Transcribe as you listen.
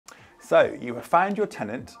So you have found your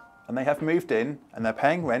tenant and they have moved in and they're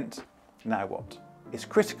paying rent. Now what? It's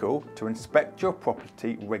critical to inspect your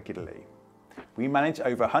property regularly. We manage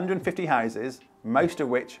over 150 houses, most of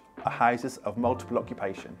which are houses of multiple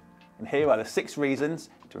occupation. And here are the 6 reasons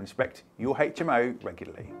to inspect your HMO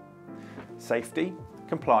regularly. Safety,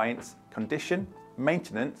 compliance, condition,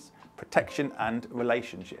 maintenance, protection and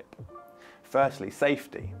relationship. Firstly,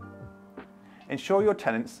 safety. Ensure your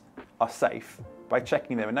tenants are safe by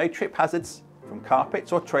checking there are no trip hazards from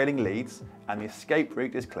carpets or trailing leads and the escape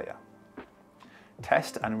route is clear.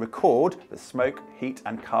 Test and record that smoke, heat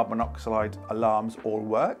and carbon monoxide alarms all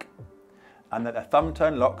work and that there are thumb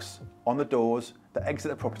turn locks on the doors that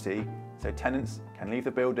exit the property so tenants can leave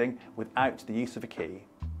the building without the use of a key.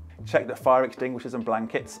 Check that fire extinguishers and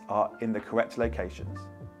blankets are in the correct locations.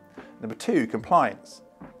 Number 2, compliance.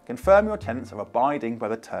 Confirm your tenants are abiding by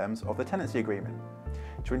the terms of the tenancy agreement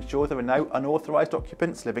to ensure there are no unauthorised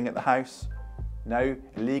occupants living at the house, no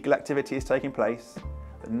illegal activity is taking place,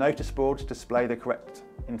 that notice boards display the correct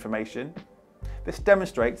information. This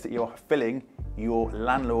demonstrates that you are fulfilling your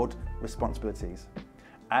landlord responsibilities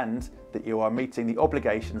and that you are meeting the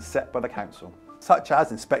obligations set by the council, such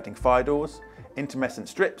as inspecting fire doors, intermittent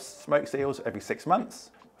strips, smoke seals every 6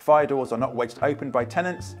 months. Fire doors are not wedged open by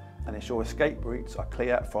tenants and ensure escape routes are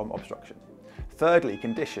clear from obstruction. Thirdly,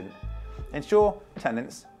 condition. Ensure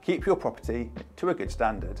tenants keep your property to a good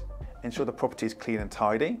standard. Ensure the property is clean and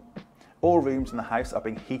tidy. All rooms in the house are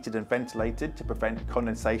being heated and ventilated to prevent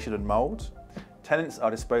condensation and mould. Tenants are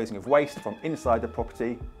disposing of waste from inside the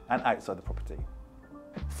property and outside the property.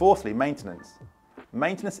 Fourthly, maintenance.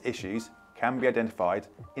 Maintenance issues can be identified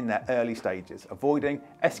in their early stages, avoiding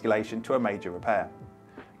escalation to a major repair.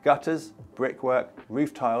 Gutters, brickwork,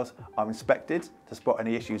 roof tiles are inspected to spot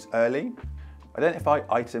any issues early. Identify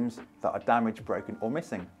items that are damaged, broken or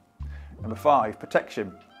missing. Number 5,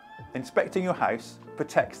 protection. Inspecting your house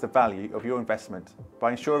protects the value of your investment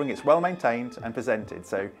by ensuring it's well maintained and presented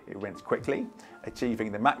so it rents quickly,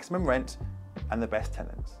 achieving the maximum rent and the best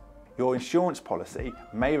tenants. Your insurance policy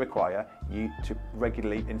may require you to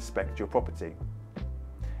regularly inspect your property.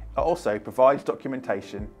 It also provides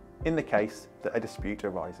documentation in the case that a dispute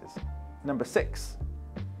arises. Number 6,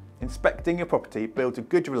 inspecting your property builds a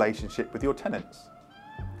good relationship with your tenants.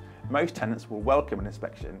 Most tenants will welcome an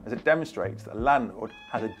inspection as it demonstrates that a landlord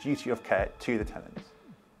has a duty of care to the tenants.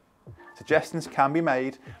 Suggestions can be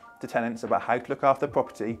made to tenants about how to look after the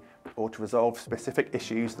property or to resolve specific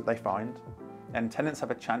issues that they find, and tenants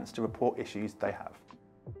have a chance to report issues they have.